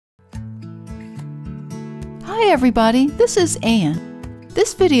Hi everybody, this is Anne.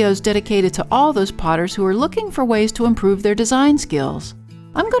 This video is dedicated to all those potters who are looking for ways to improve their design skills.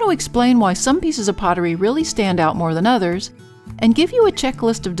 I'm going to explain why some pieces of pottery really stand out more than others, and give you a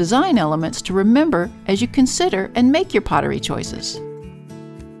checklist of design elements to remember as you consider and make your pottery choices.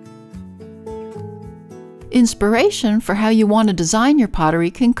 Inspiration for how you want to design your pottery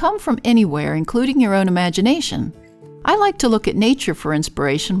can come from anywhere, including your own imagination. I like to look at nature for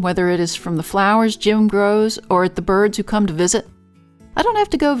inspiration, whether it is from the flowers Jim grows or at the birds who come to visit. I don't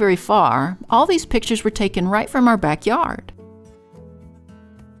have to go very far. All these pictures were taken right from our backyard.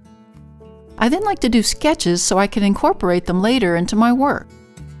 I then like to do sketches so I can incorporate them later into my work.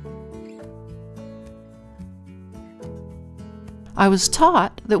 I was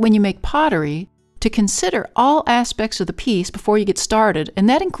taught that when you make pottery, to consider all aspects of the piece before you get started, and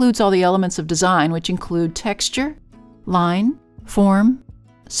that includes all the elements of design, which include texture, line, form,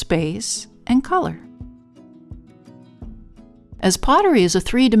 space, and color. As pottery is a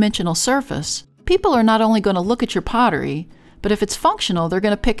three-dimensional surface, people are not only going to look at your pottery, but if it's functional, they're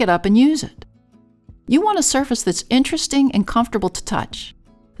going to pick it up and use it. You want a surface that's interesting and comfortable to touch.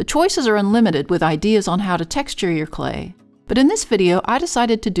 The choices are unlimited with ideas on how to texture your clay, but in this video I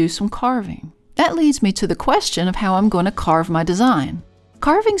decided to do some carving. That leads me to the question of how I'm going to carve my design.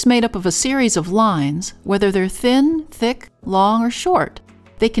 Carving's made up of a series of lines, whether they're thin, thick, long, or short.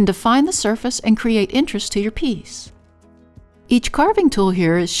 They can define the surface and create interest to your piece. Each carving tool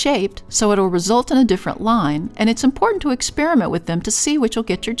here is shaped so it'll result in a different line, and it's important to experiment with them to see which will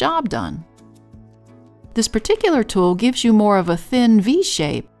get your job done. This particular tool gives you more of a thin V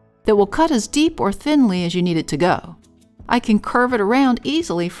shape that will cut as deep or thinly as you need it to go. I can curve it around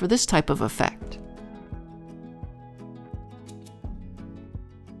easily for this type of effect.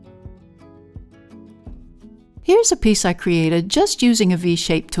 Here's a piece I created just using a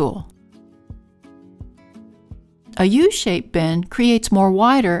V-shaped tool. A U-shaped bend creates more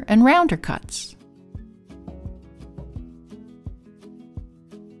wider and rounder cuts.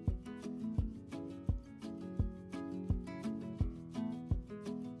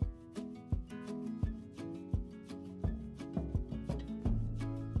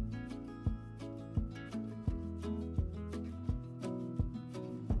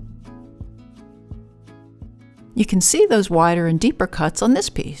 You can see those wider and deeper cuts on this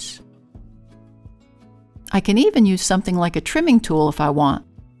piece. I can even use something like a trimming tool if I want.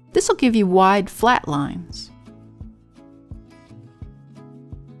 This will give you wide, flat lines.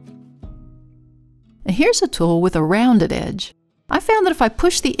 And here's a tool with a rounded edge. I found that if I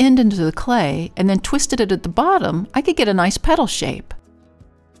pushed the end into the clay and then twisted it at the bottom, I could get a nice petal shape.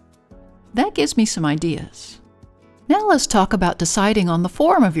 That gives me some ideas. Now let's talk about deciding on the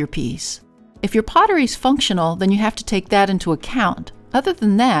form of your piece. If your pottery is functional, then you have to take that into account. Other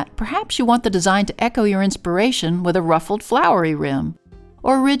than that, perhaps you want the design to echo your inspiration with a ruffled flowery rim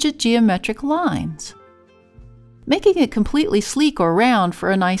or rigid geometric lines, making it completely sleek or round for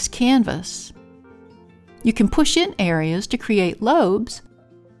a nice canvas. You can push in areas to create lobes.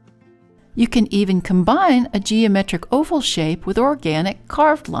 You can even combine a geometric oval shape with organic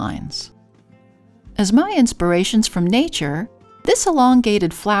carved lines. As my inspirations from nature, this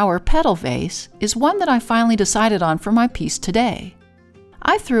elongated flower petal vase is one that I finally decided on for my piece today.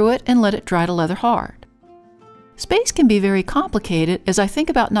 I threw it and let it dry to leather hard. Space can be very complicated as I think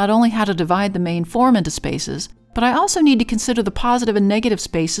about not only how to divide the main form into spaces, but I also need to consider the positive and negative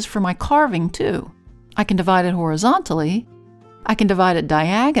spaces for my carving too. I can divide it horizontally, I can divide it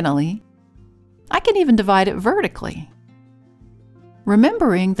diagonally, I can even divide it vertically.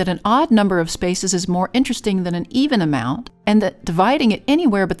 Remembering that an odd number of spaces is more interesting than an even amount, and that dividing it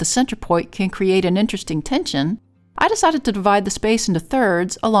anywhere but the center point can create an interesting tension, I decided to divide the space into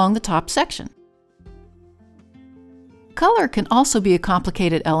thirds along the top section. Color can also be a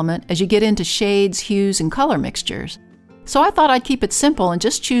complicated element as you get into shades, hues, and color mixtures, so I thought I'd keep it simple and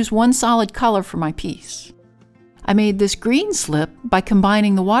just choose one solid color for my piece. I made this green slip by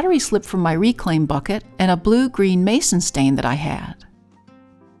combining the watery slip from my reclaim bucket and a blue-green mason stain that I had.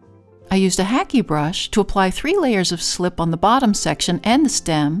 I used a hacky brush to apply 3 layers of slip on the bottom section and the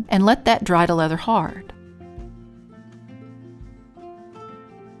stem and let that dry to leather hard.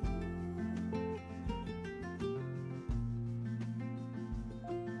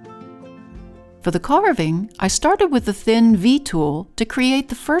 For the carving, I started with the thin V tool to create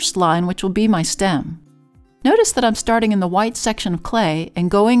the first line, which will be my stem. Notice that I'm starting in the white section of clay and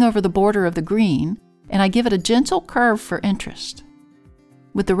going over the border of the green, and I give it a gentle curve for interest.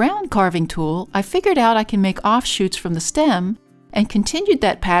 With the round carving tool, I figured out I can make offshoots from the stem and continued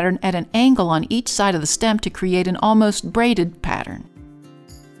that pattern at an angle on each side of the stem to create an almost braided pattern.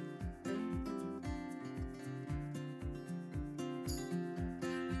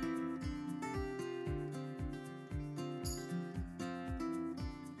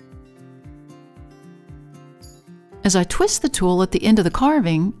 As I twist the tool at the end of the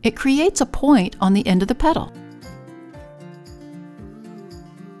carving, it creates a point on the end of the petal.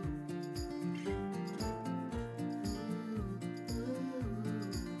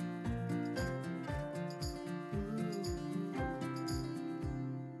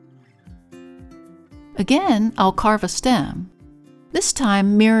 Again, I'll carve a stem, this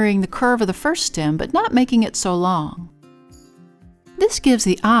time mirroring the curve of the first stem but not making it so long. This gives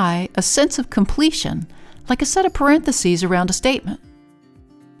the eye a sense of completion, like a set of parentheses around a statement.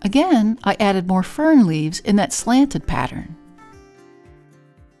 Again, I added more fern leaves in that slanted pattern.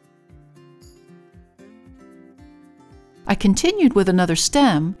 I continued with another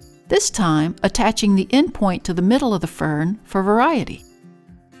stem, this time attaching the end point to the middle of the fern for variety.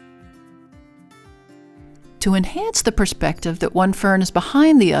 To enhance the perspective that one fern is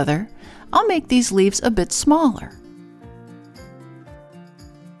behind the other, I'll make these leaves a bit smaller.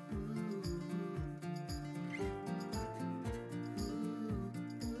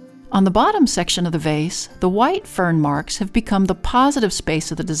 On the bottom section of the vase, the white fern marks have become the positive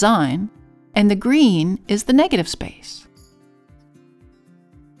space of the design, and the green is the negative space.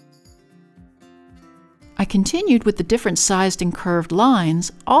 I continued with the different sized and curved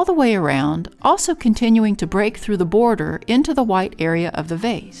lines all the way around, also continuing to break through the border into the white area of the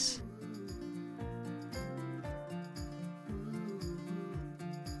vase.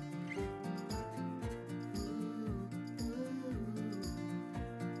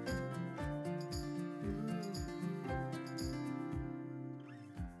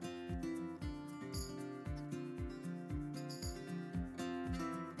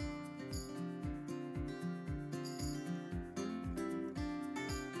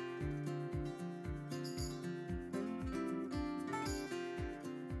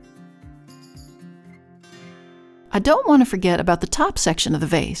 I don't want to forget about the top section of the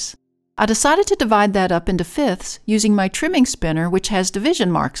vase. I decided to divide that up into fifths using my trimming spinner, which has division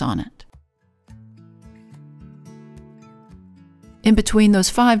marks on it. In between those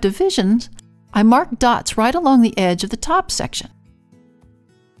 5 divisions, I marked dots right along the edge of the top section.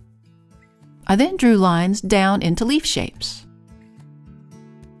 I then drew lines down into leaf shapes.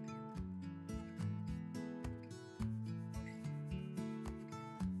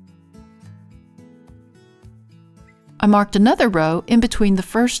 I marked another row in between the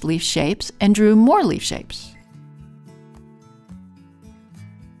first leaf shapes and drew more leaf shapes.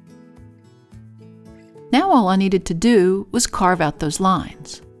 Now all I needed to do was carve out those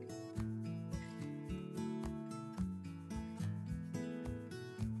lines.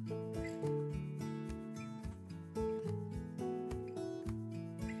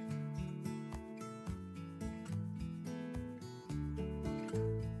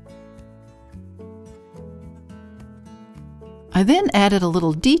 I then added a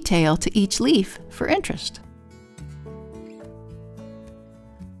little detail to each leaf for interest.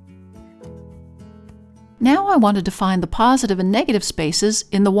 Now I wanted to find the positive and negative spaces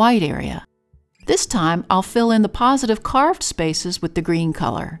in the white area. This time I'll fill in the positive carved spaces with the green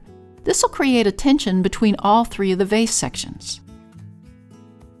color. This will create a tension between all 3 of the vase sections.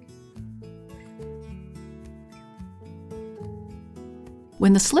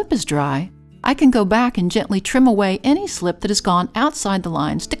 When the slip is dry, I can go back and gently trim away any slip that has gone outside the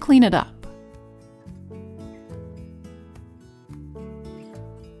lines to clean it up.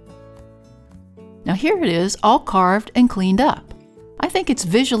 Now here it is, all carved and cleaned up. I think it's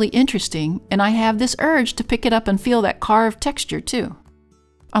visually interesting, and I have this urge to pick it up and feel that carved texture too.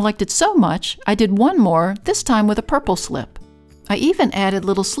 I liked it so much, I did one more, this time with a purple slip. I even added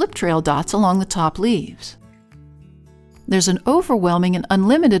little slip trail dots along the top leaves. There's an overwhelming and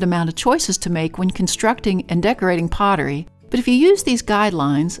unlimited amount of choices to make when constructing and decorating pottery, but if you use these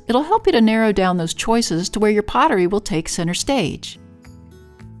guidelines, it'll help you to narrow down those choices to where your pottery will take center stage.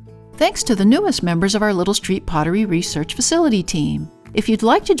 Thanks to the newest members of our Little Street Pottery Research Facility team. If you'd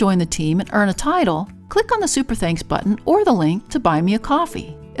like to join the team and earn a title, click on the Super Thanks button or the link to buy me a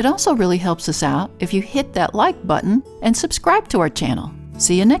coffee. It also really helps us out if you hit that like button and subscribe to our channel.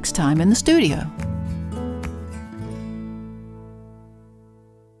 See you next time in the studio.